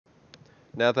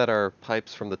Now that our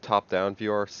pipes from the top-down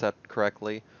view are set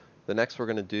correctly, the next we're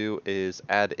going to do is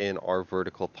add in our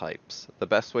vertical pipes. The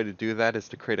best way to do that is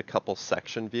to create a couple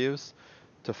section views.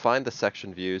 To find the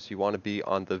section views, you want to be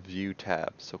on the View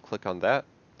tab. So click on that,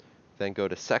 then go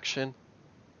to Section,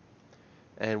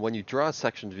 and when you draw a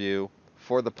section view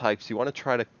for the pipes, you want to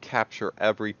try to capture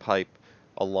every pipe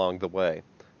along the way.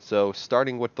 So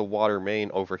starting with the water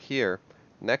main over here,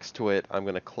 next to it, I'm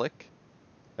going to click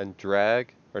and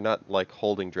drag, or not like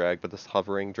holding drag, but this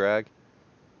hovering drag,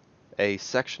 a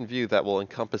section view that will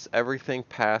encompass everything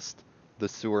past the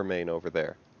sewer main over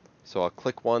there. So I'll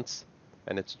click once,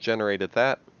 and it's generated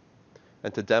that.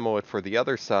 And to demo it for the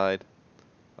other side,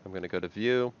 I'm going to go to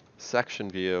View, Section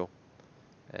View,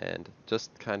 and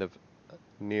just kind of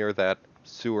near that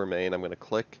sewer main, I'm going to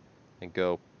click and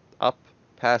go up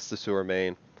past the sewer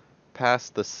main,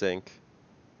 past the sink,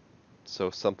 so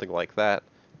something like that,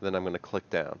 then I'm going to click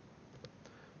down.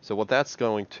 So what that's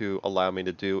going to allow me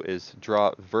to do is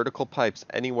draw vertical pipes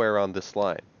anywhere on this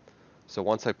line. So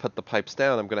once I put the pipes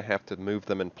down, I'm going to have to move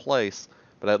them in place,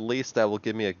 but at least that will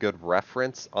give me a good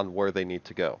reference on where they need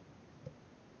to go.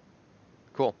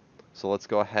 Cool. So let's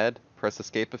go ahead, press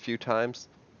escape a few times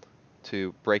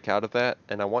to break out of that,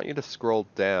 and I want you to scroll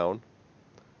down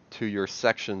to your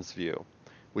sections view,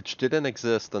 which didn't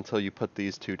exist until you put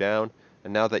these two down,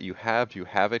 and now that you have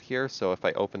it here. So if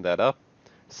I open that up,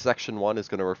 section 1 is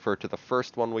going to refer to the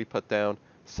first one we put down,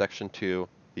 section 2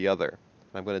 the other.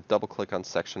 I'm going to double click on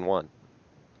section 1.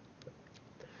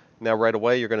 Now right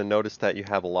away you're going to notice that you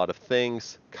have a lot of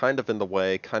things kind of in the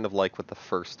way, kind of like with the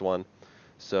first one.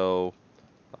 So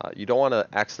you don't want to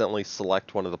accidentally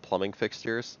select one of the plumbing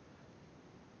fixtures.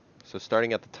 So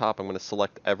starting at the top, I'm going to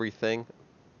select everything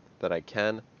that I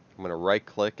can. I'm going to right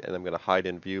click and I'm going to hide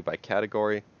in view by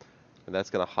category, and that's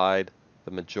going to hide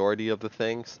the majority of the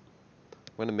things.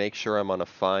 I'm going to make sure I'm on a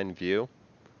fine view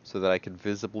so that I can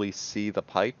visibly see the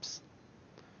pipes,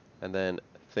 and then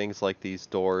things like these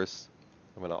doors,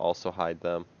 I'm going to also hide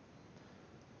them.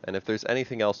 And if there's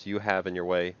anything else you have in your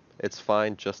way, it's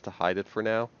fine just to hide it for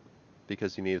now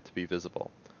because you need it to be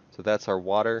visible. So that's our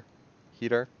water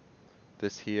heater.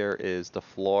 This here is the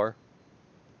floor,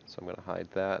 so I'm going to hide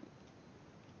that.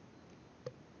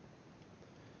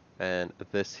 And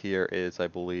this here is, I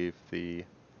believe,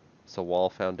 it's a wall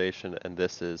foundation, and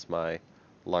this is my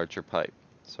larger pipe.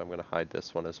 So I'm going to hide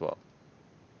this one as well.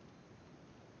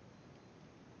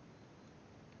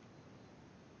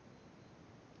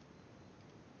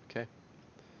 Okay.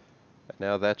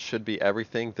 Now that should be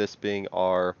everything, this being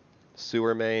our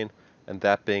sewer main, and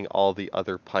that being all the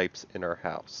other pipes in our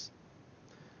house.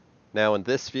 Now in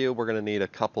this view, we're going to need a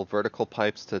couple vertical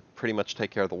pipes to pretty much take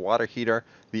care of the water heater.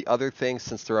 The other things,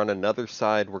 since they're on another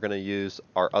side, we're going to use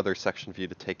our other section view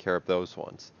to take care of those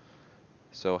ones.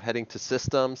 So heading to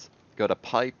Systems, go to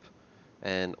Pipe,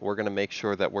 and we're going to make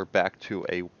sure that we're back to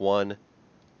a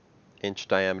 1-inch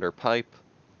diameter pipe.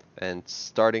 And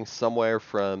starting somewhere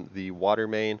from the water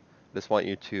main, I just want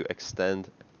you to extend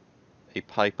a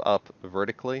pipe up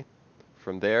vertically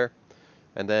from there.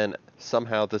 And then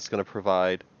somehow this is going to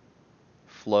provide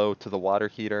flow to the water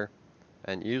heater,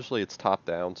 and usually it's top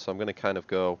down, so I'm going to kind of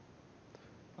go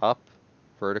up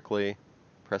vertically,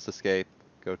 press escape,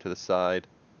 go to the side,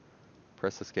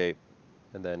 press escape,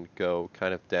 and then go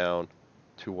kind of down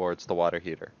towards the water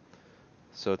heater.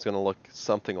 So it's going to look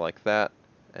something like that,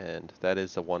 and that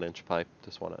is a 1-inch pipe.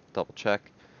 Just want to double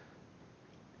check.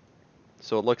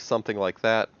 So it looks something like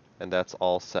that, and that's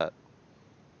all set.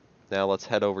 Now let's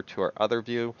head over to our other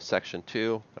view, section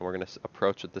 2, and we're going to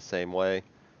approach it the same way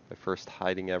by first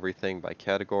hiding everything by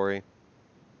category,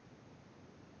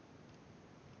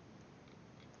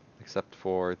 except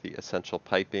for the essential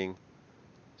piping.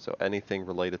 So anything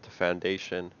related to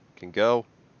foundation can go,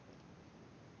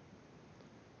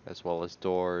 as well as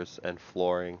doors and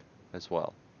flooring as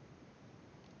well.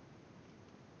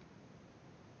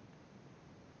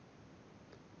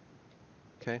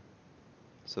 Okay,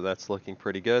 so that's looking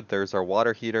pretty good. There's our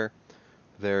water heater.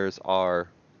 There's our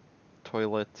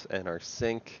toilet and our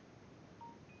sink.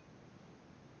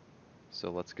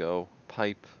 So let's go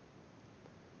pipe,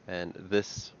 and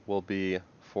this will be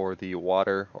for the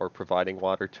water or providing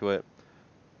water to it.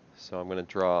 So I'm going to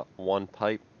draw one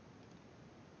pipe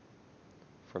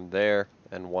from there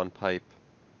and one pipe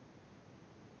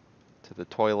to the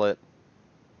toilet,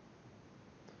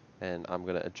 and I'm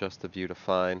going to adjust the view to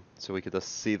fine so we could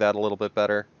just see that a little bit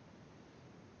better.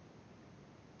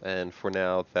 And for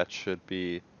now that should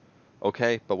be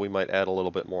okay, but we might add a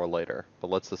little bit more later. But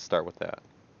let's just start with that.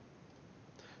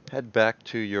 Head back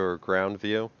to your ground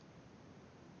view,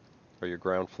 or your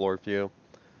ground floor view,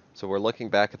 So we're looking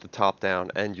back at the top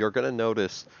down, and you're going to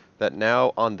notice that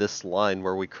now on this line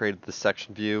where we created the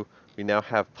section view, we now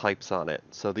have pipes on it.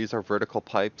 So these are vertical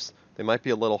pipes. They might be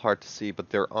a little hard to see, but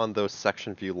they're on those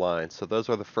section view lines. So those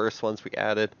are the first ones we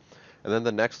added, and then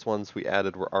the next ones we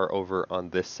added are over on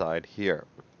this side here.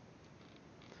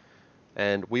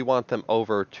 And we want them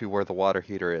over to where the water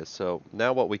heater is. So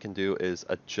now what we can do is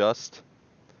adjust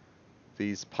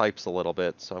these pipes a little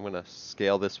bit. So I'm going to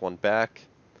scale this one back,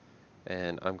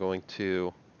 and I'm going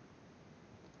to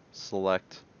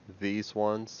select these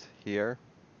ones here,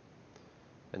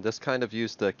 and just kind of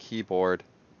use the keyboard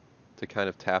to kind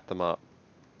of tap them up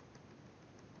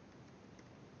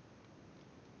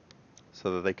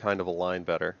so that they kind of align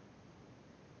better.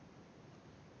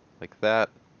 Like that.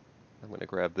 I'm going to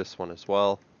grab this one as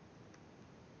well.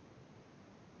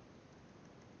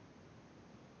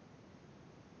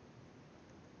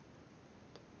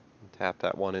 And tap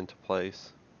that one into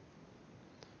place.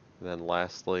 And then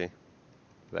lastly,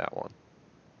 that one.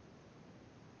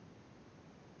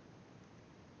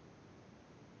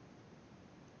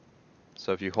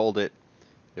 So if you hold it,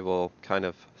 it will kind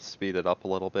of speed it up a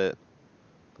little bit,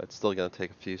 but it's still going to take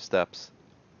a few steps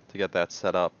to get that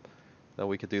set up. Now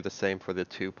we could do the same for the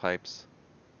two pipes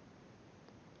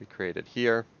we created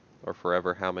here, or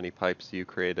forever how many pipes you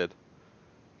created.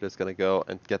 We're just going to go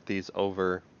and get these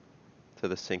over to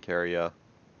the sink area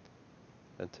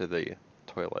and to the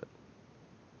toilet.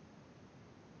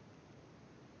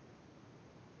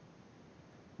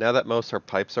 Now that most of our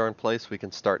pipes are in place, we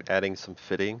can start adding some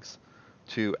fittings.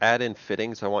 To add in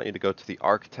fittings, I want you to go to the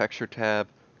Architecture tab,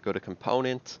 go to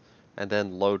Component, and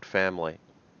then Load Family.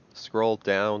 Scroll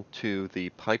down to the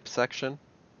Pipe section,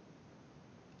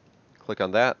 click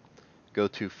on that, go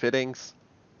to Fittings,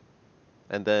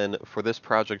 and then for this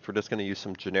project we're just going to use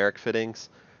some generic fittings,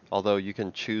 although you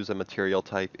can choose a material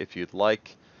type if you'd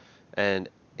like. And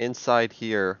inside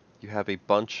here you have a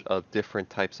bunch of different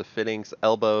types of fittings: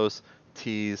 elbows,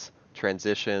 T's,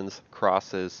 transitions,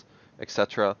 crosses,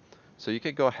 etc. So you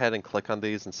could go ahead and click on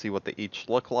these and see what they each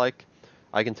look like.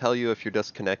 I can tell you if you're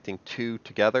just connecting two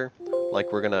together,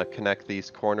 like we're going to connect these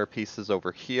corner pieces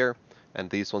over here and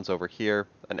these ones over here.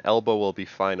 An elbow will be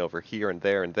fine over here and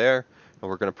there, and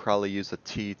we're going to probably use a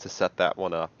T to set that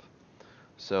one up.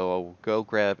 So I'll go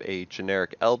grab a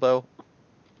generic elbow,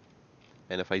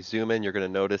 and if I zoom in, you're going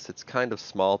to notice it's kind of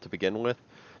small to begin with,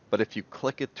 but if you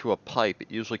click it to a pipe,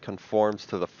 it usually conforms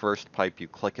to the first pipe you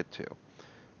click it to.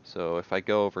 So if I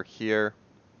go over here,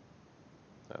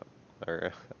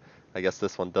 or I guess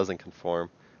this one doesn't conform,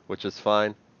 which is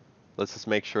fine. Let's just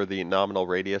make sure the nominal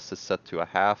radius is set to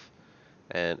 1/2,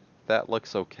 and that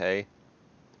looks okay.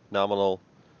 Nominal,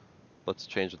 let's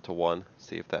change it to 1,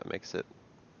 see if that makes it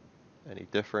any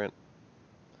different.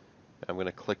 I'm going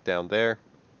to click down there.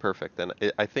 Perfect, and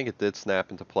I think it did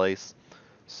snap into place.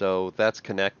 So that's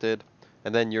connected,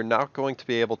 and then you're not going to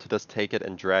be able to just take it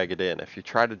and drag it in. If you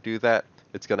try to do that,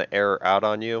 it's going to error out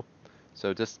on you.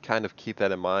 So just kind of keep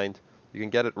that in mind. You can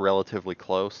get it relatively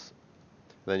close,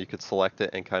 then you could select it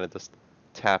and kind of just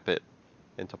tap it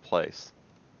into place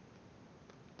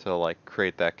to like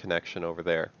create that connection over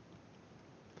there.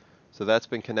 So that's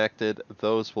been connected.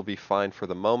 Those will be fine for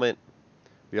the moment.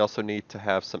 We also need to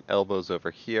have some elbows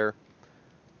over here.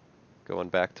 Going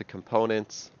back to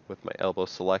components with my elbow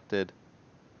selected,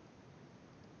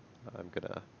 I'm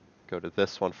gonna go to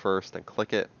this one first and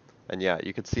click it, and yeah,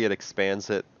 you can see it expands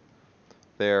it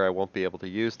there. I won't be able to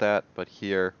use that, but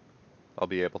here I'll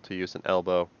be able to use an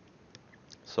elbow,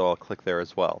 so I'll click there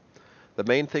as well. The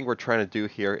main thing we're trying to do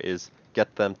here is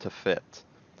get them to fit,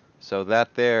 so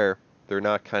that they're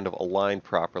not kind of aligned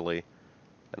properly,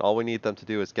 and all we need them to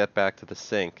do is get back to the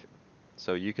sink.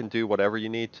 So you can do whatever you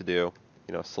need to do,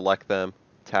 select them,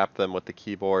 tap them with the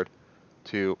keyboard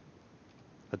to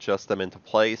adjust them into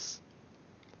place,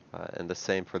 and the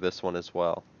same for this one as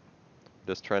well.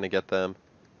 Just trying to get them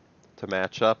to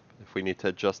match up. If we need to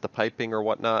adjust the piping or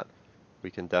whatnot, we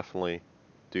can definitely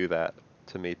do that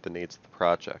to meet the needs of the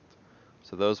project.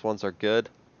 So those ones are good.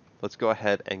 Let's go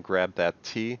ahead and grab that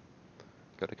T,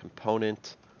 go to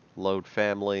Component, Load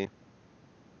Family,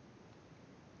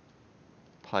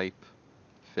 Pipe,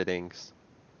 Fittings,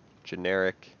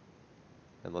 Generic,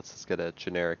 and let's just get a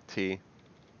generic T.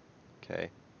 Okay.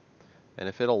 And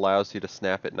if it allows you to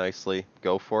snap it nicely,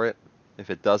 go for it. If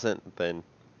it doesn't, then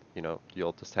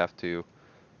you'll just have to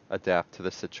adapt to the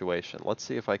situation. Let's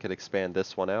see if I could expand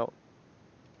this one out.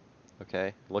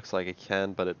 Okay, looks like it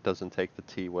can, but it doesn't take the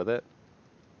T with it.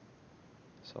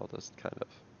 So I'll just kind of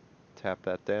tap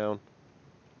that down.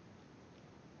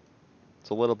 It's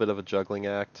a little bit of a juggling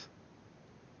act,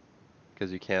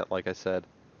 because you can't, like I said,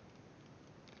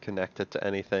 connect it to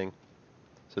anything.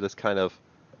 So just kind of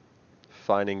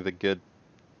finding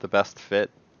the best fit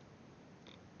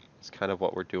is kind of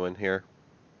what we're doing here.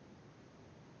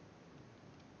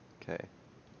 Okay.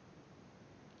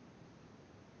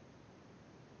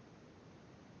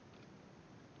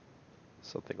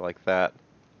 Something like that.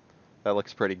 That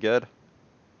looks pretty good.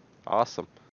 Awesome.